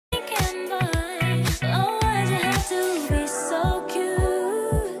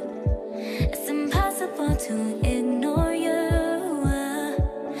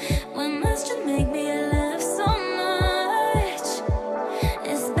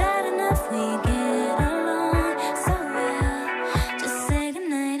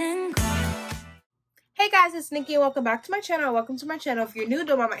it's Nikki and welcome back to my channel. Welcome to my channel. If you're new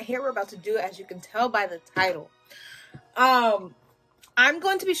to my hair, we're about to do it, as you can tell by the title. I'm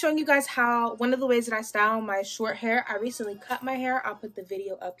going to be showing you guys how one of the ways that I style my short hair. I recently cut my hair. I'll put the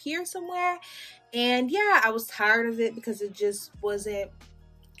video up here somewhere. And yeah, I was tired of it because it just wasn't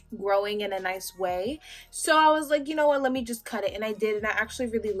growing in a nice way. So I was like, you know what, let me just cut it. And I did, and I actually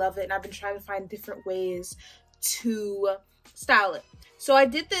really love it. And I've been trying to find different ways to style it. So I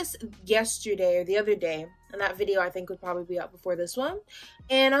did this yesterday or the other day, and that video I think would probably be up before this one.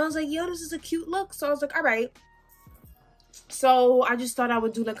 And I was like, yo, this is a cute look. So I was like, all right. So I just thought I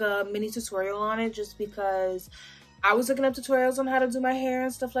would do like a mini tutorial on it, just because I was looking up tutorials on how to do my hair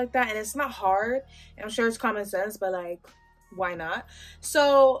and stuff like that. And it's not hard. And I'm sure it's common sense, but like, why not?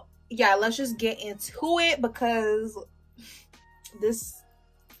 So yeah, let's just get into it, because this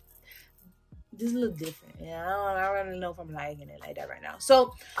is a little different. Yeah, I don't really know if I'm liking it like that right now.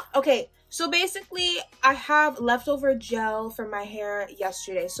 So okay, so basically I have leftover gel from my hair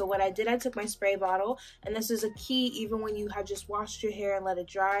yesterday. So what I did, I took my spray bottle, and this is a key even when you have just washed your hair and let it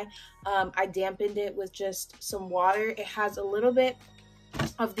dry. I dampened it with just some water. It has a little bit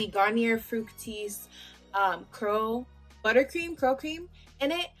of the Garnier Fructis curl cream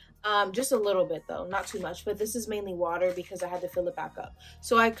in it. Just a little bit though, not too much, but this is mainly water because I had to fill it back up.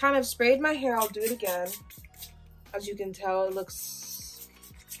 So I kind of sprayed my hair. I'll do it again. As you can tell, it looks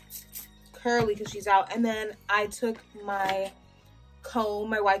curly because she's out. And then I took my comb,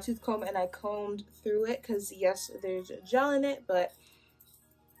 my wide tooth comb, and I combed through it because yes, there's gel in it, but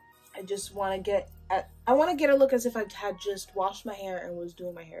I just want to get a look as if I had just washed my hair and was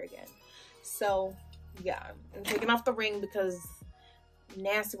doing my hair again. So yeah, I'm taking off the ring because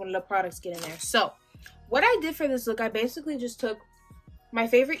nasty when the products get in there. So what I did for this look, I basically just took my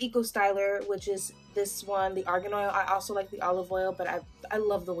favorite eco styler, which is this one, the argan oil. I also like the olive oil, but I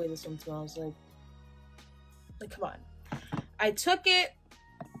love the way this one smells. Like come on. I took it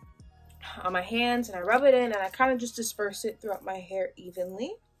on my hands and I rub it in, and I kind of just disperse it throughout my hair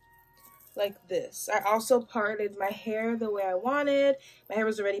evenly like this. I also parted my hair the way I wanted. My hair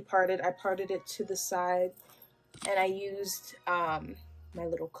was already parted. I parted it to the side, and I used my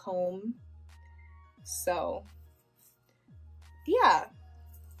little comb. So yeah,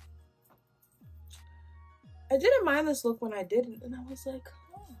 I didn't mind this look when I did it, and I was like,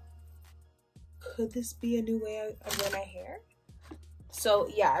 oh, could this be a new way I wear my hair? So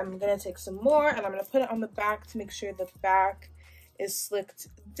yeah, I'm gonna take some more and I'm gonna put it on the back to make sure the back is slicked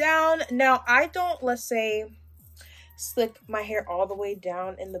down. Now I don't, let's say, slick my hair all the way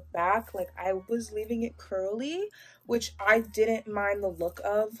down in the back. Like, I was leaving it curly, which I didn't mind the look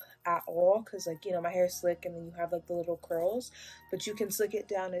of at all, because like, you know, my hair is slick and then you have like the little curls, but you can slick it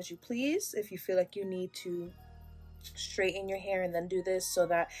down as you please. If you feel like you need to straighten your hair and then do this so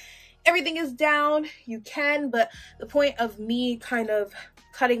that everything is down, you can. But the point of me kind of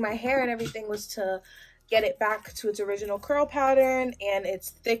cutting my hair and everything was to get it back to its original curl pattern and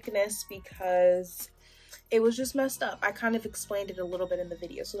its thickness, because it was just messed up. I kind of explained it a little bit in the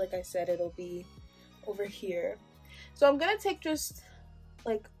video. So like I said, it'll be over here. So I'm gonna take just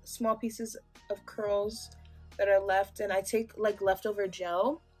like small pieces of curls that are left, and I take like leftover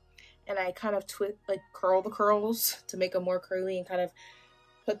gel and I kind of curl the curls to make them more curly and kind of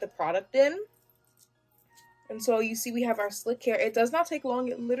put the product in. And so you see we have our slick hair. It does not take long.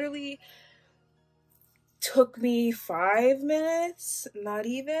 It literally took me 5 minutes, not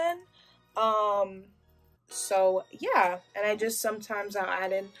even. So yeah, and I just sometimes I'll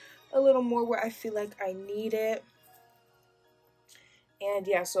add in a little more where I feel like I need it. And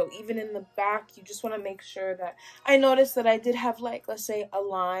yeah, so even in the back, you just want to make sure that, I noticed that I did have like, let's say, a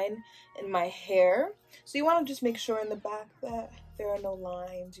line in my hair. So you want to just make sure in the back that there are no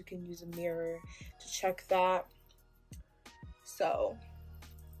lines. You can use a mirror to check that. So,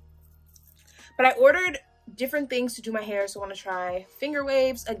 but I ordered different things to do my hair, so I want to try finger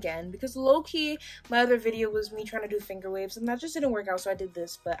waves again, because low-key my other video was me trying to do finger waves and that just didn't work out, so I did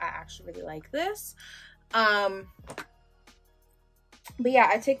this. But I actually really like this. But yeah,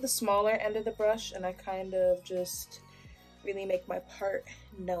 I take the smaller end of the brush and I kind of just really make my part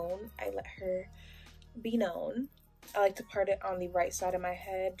known. I let her be known. I like to part it on the right side of my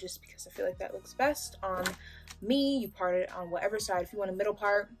head just because I feel like that looks best on me. You part it on whatever side. If you want a middle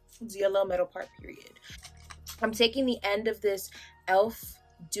part, it's yellow middle part, period. I'm taking the end of this e.l.f.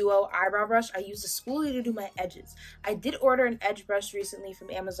 Duo eyebrow brush. I use a spoolie to do my edges. I did order an edge brush recently from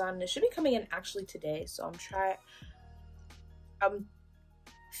Amazon, and it should be coming in actually today. So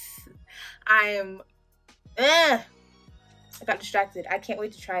I got distracted. I can't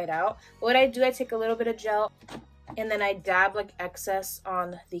wait to try it out. But what I do, I take a little bit of gel and then I dab like excess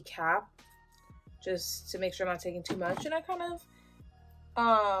on the cap just to make sure I'm not taking too much. And I kind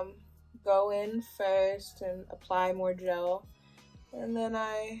of go in first and apply more gel, and then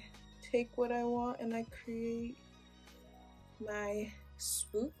I take what I want and I create my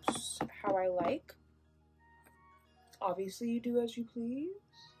swoops how I like. Obviously you do as you please.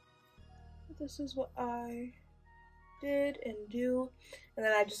 This is what I did and do. And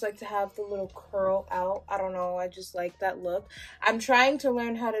then I just like to have the little curl out. I don't know, I just like that look. I'm trying to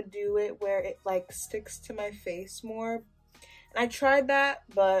learn how to do it where it like sticks to my face more. And I tried that,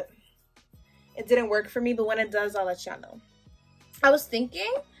 but it didn't work for me. But when it does, I'll let y'all know. I was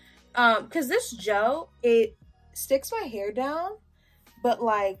thinking, because this gel, it sticks my hair down, but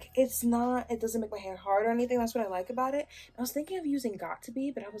like it doesn't make my hair hard or anything. That's what I like about it. I was thinking of using Got To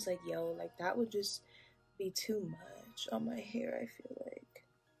Be, but I was like, yo, like that would just be too much on my hair. I feel like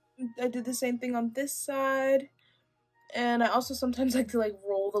I did the same thing on this side, and I also sometimes like to like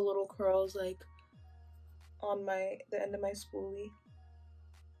roll the little curls like on the end of my spoolie.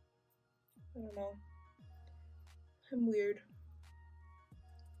 I don't know, I'm weird.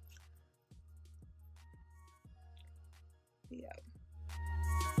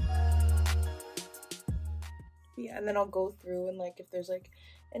 Yeah, and then I'll go through and like if there's like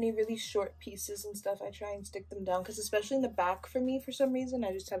any really short pieces and stuff, I try and stick them down, because especially in the back for me, for some reason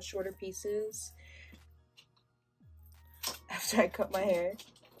I just have shorter pieces after I cut my hair.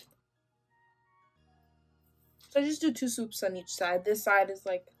 So I just do 2 swoops on each side. This side is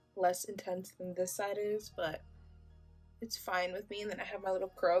like less intense than this side is, but it's fine with me. And then I have my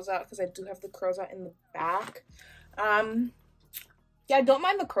little curls out, because I do have the curls out in the back. Yeah, I don't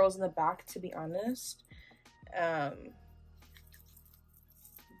mind the curls in the back, to be honest.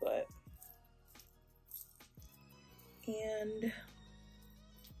 But and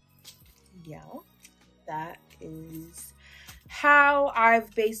yeah, that is how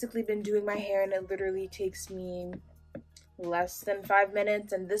I've basically been doing my hair, and it literally takes me less than 5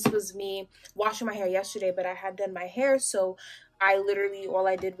 minutes. And this was me washing my hair yesterday, but I had done my hair, so I literally, all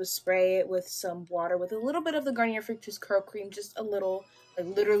I did was spray it with some water with a little bit of the Garnier Fructis curl cream, just a little, like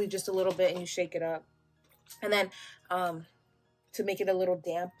literally just a little bit, and you shake it up. And then to make it a little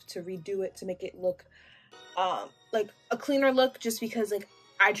damp, to redo it, to make it look like a cleaner look, just because like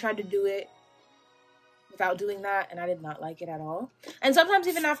I tried to do it without doing that and I did not like it at all. And sometimes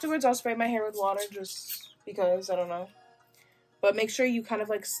even afterwards I'll spray my hair with water just because, I don't know. But make sure you kind of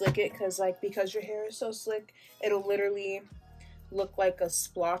like slick it, because your hair is so slick, it'll literally look like a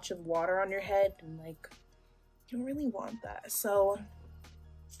splotch of water on your head, and like you don't really want that. So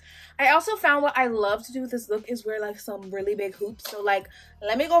I also found what I love to do with this look is wear like some really big hoops. So like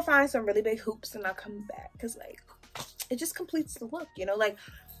let me go find some really big hoops and I'll come back, because like it just completes the look, you know, like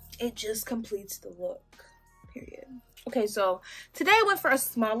it just completes the look, period. Okay, so today I went for a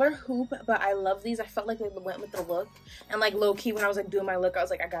smaller hoop, but I love these. I felt like they went with the look, and like low-key when I was like doing my look, I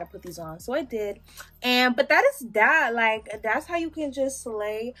was like, I gotta put these on, so I did. But that is that. Like, that's how you can just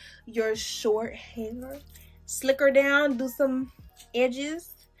slay your short hair, slick her down, do some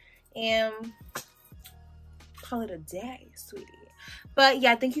edges, and call it a day, sweetie. But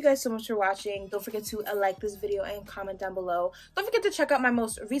yeah, thank you guys so much for watching. Don't forget to like this video and comment down below. Don't forget to check out my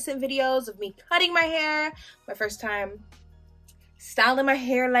most recent videos of me cutting my hair, my first time styling my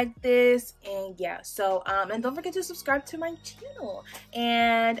hair like this. And yeah, so and don't forget to subscribe to my channel,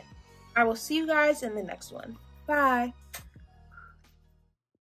 and I will see you guys in the next one. Bye.